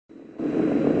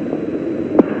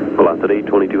velocity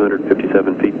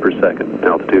 2,257 feet per second.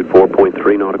 Altitude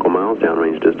 4.3 nautical miles.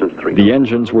 Downrange distance 3. The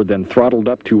engines were then throttled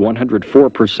up to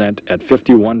 104% at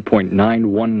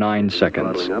 51.919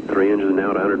 seconds. Throttling up, 3 engines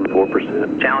now at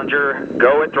 104%. Challenger,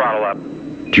 go at throttle up.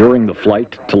 During the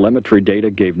flight, telemetry data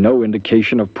gave no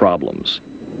indication of problems.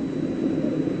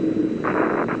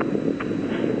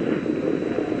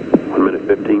 1 minute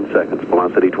 15 seconds.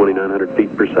 Velocity 2,900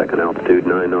 feet per second. Altitude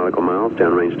 9 nautical miles.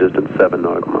 Downrange distance 7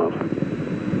 nautical miles.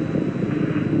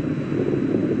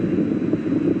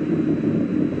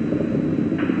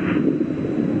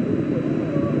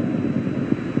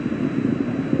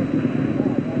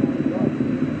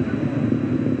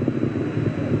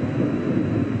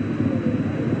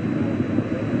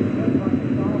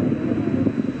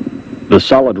 The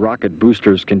solid rocket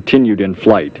boosters continued in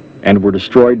flight and were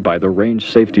destroyed by the range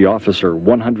safety officer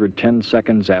 110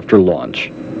 seconds after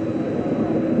launch.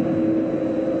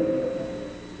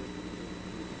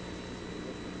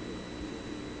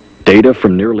 Data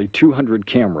from nearly 200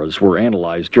 cameras were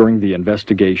analyzed during the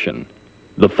investigation.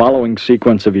 The following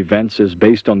sequence of events is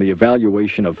based on the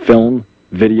evaluation of film,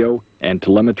 video, and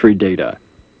telemetry data.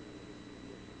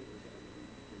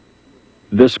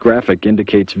 This graphic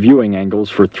indicates viewing angles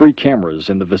for 3 cameras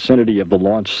in the vicinity of the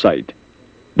launch site.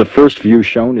 The first view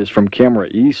shown is from camera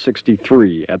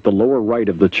E63 at the lower right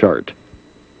of the chart.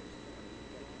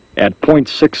 At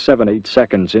 0.678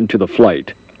 seconds into the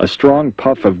flight, a strong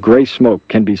puff of gray smoke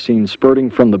can be seen spurting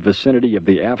from the vicinity of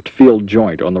the aft field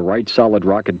joint on the right solid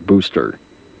rocket booster.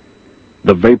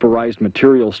 The vaporized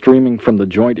material streaming from the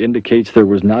joint indicates there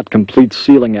was not complete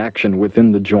sealing action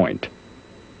within the joint.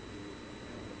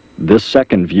 This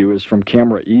second view is from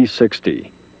camera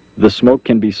E60. The smoke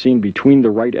can be seen between the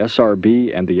right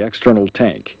SRB and the external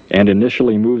tank, and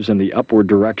initially moves in the upward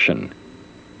direction.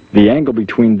 The angle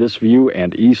between this view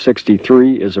and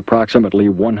E63 is approximately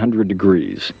 100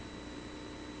 degrees.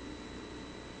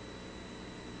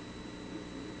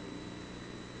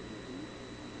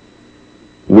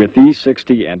 With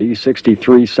E60 and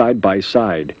E63 side by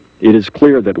side, it is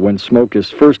clear that when smoke is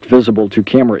first visible to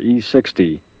camera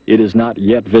E60, it is not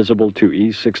yet visible to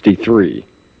E63.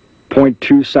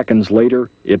 0.2 seconds later,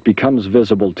 it becomes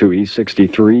visible to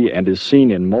E63 and is seen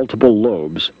in multiple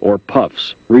lobes, or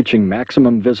puffs, reaching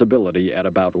maximum visibility at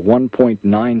about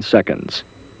 1.9 seconds.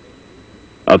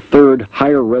 A third,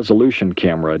 higher resolution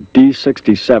camera,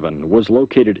 D67, was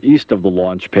located east of the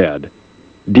launch pad.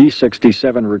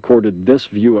 D67 recorded this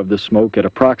view of the smoke at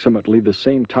approximately the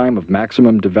same time of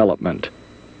maximum development.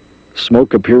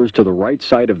 Smoke appears to the right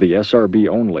side of the SRB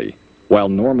only, while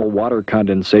normal water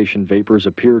condensation vapors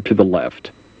appear to the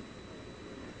left.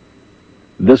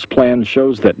 This plan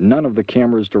shows that none of the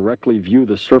cameras directly view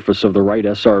the surface of the right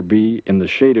SRB in the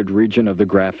shaded region of the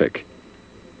graphic.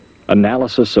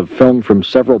 Analysis of film from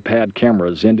several pad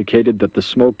cameras indicated that the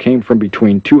smoke came from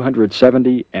between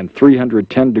 270 and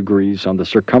 310 degrees on the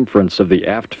circumference of the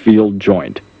aft field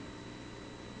joint.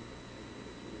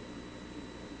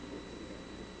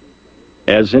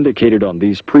 As indicated on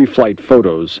these pre-flight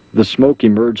photos, the smoke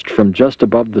emerged from just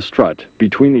above the strut,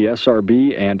 between the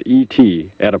SRB and ET,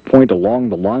 at a point along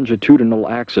the longitudinal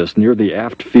axis near the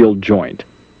aft field joint.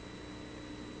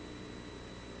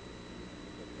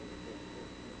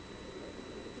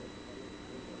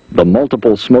 The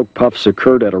multiple smoke puffs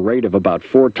occurred at a rate of about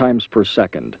 4 times per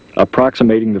second,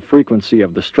 approximating the frequency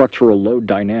of the structural load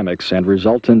dynamics and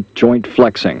resultant joint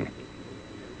flexing.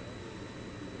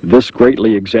 This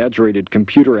greatly exaggerated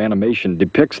computer animation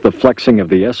depicts the flexing of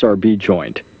the SRB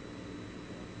joint.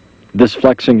 This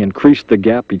flexing increased the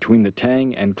gap between the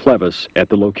tang and clevis at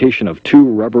the location of 2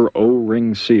 rubber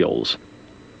O-ring seals.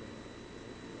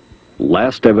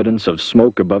 Last evidence of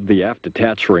smoke above the aft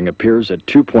attach ring appears at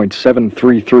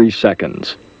 2.733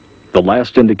 seconds. The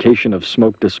last indication of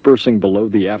smoke dispersing below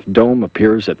the aft dome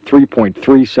appears at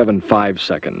 3.375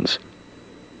 seconds.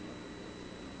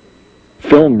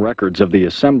 Film records of the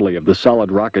assembly of the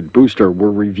solid rocket booster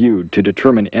were reviewed to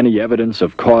determine any evidence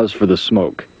of cause for the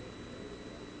smoke.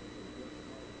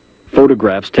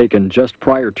 Photographs taken just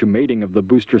prior to mating of the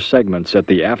booster segments at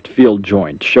the aft field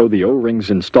joint show the O-rings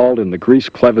installed in the grease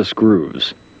clevis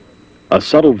grooves. A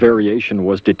subtle variation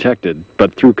was detected,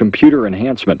 but through computer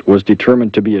enhancement was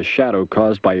determined to be a shadow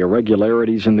caused by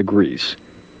irregularities in the grease.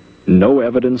 No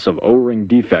evidence of O-ring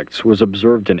defects was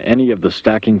observed in any of the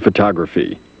stacking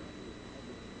photography.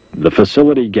 The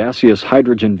facility gaseous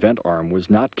hydrogen vent arm was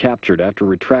not captured after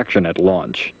retraction at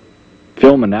launch.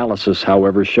 Film analysis,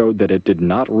 however, showed that it did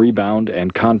not rebound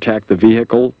and contact the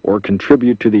vehicle or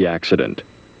contribute to the accident.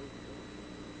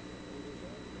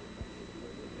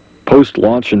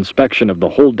 Post-launch inspection of the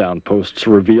hold-down posts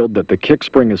revealed that the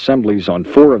kickspring assemblies on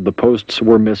 4 of the posts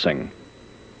were missing.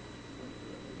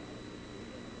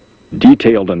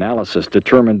 Detailed analysis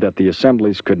determined that the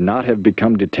assemblies could not have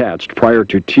become detached prior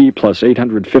to T plus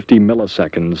 850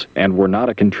 milliseconds and were not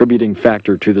a contributing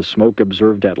factor to the smoke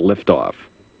observed at liftoff.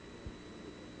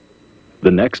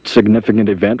 The next significant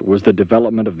event was the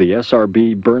development of the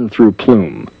SRB burn-through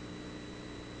plume.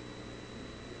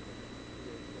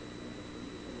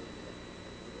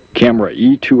 Camera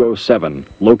E207,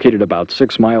 located about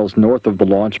 6 miles north of the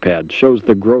launch pad, shows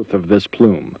the growth of this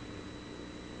plume.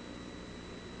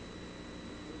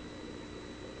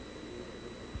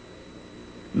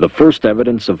 The first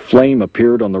evidence of flame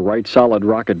appeared on the right solid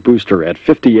rocket booster at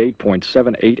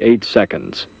 58.788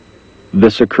 seconds.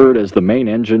 This occurred as the main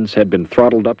engines had been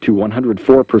throttled up to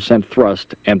 104%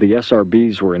 thrust and the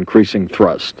SRBs were increasing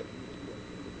thrust.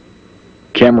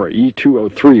 Camera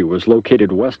E203 was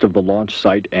located west of the launch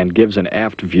site and gives an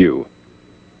aft view.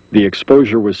 The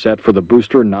exposure was set for the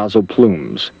booster nozzle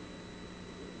plumes.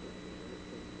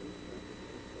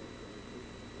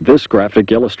 This graphic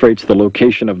illustrates the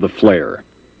location of the flare.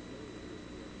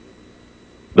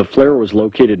 The flare was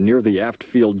located near the aft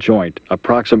field joint,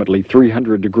 approximately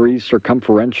 300 degrees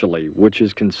circumferentially, which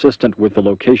is consistent with the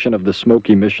location of the smoke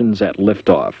emissions at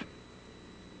liftoff.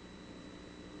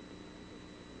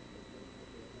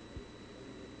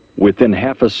 Within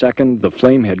half a second, the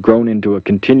flame had grown into a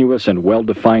continuous and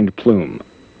well-defined plume.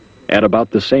 At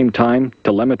about the same time,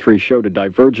 telemetry showed a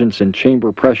divergence in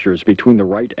chamber pressures between the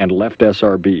right and left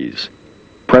SRBs.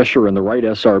 Pressure in the right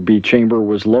SRB chamber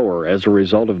was lower as a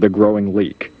result of the growing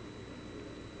leak.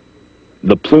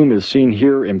 The plume is seen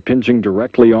here impinging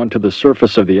directly onto the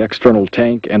surface of the external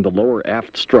tank and the lower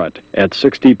aft strut at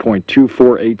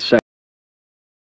 60.248 seconds.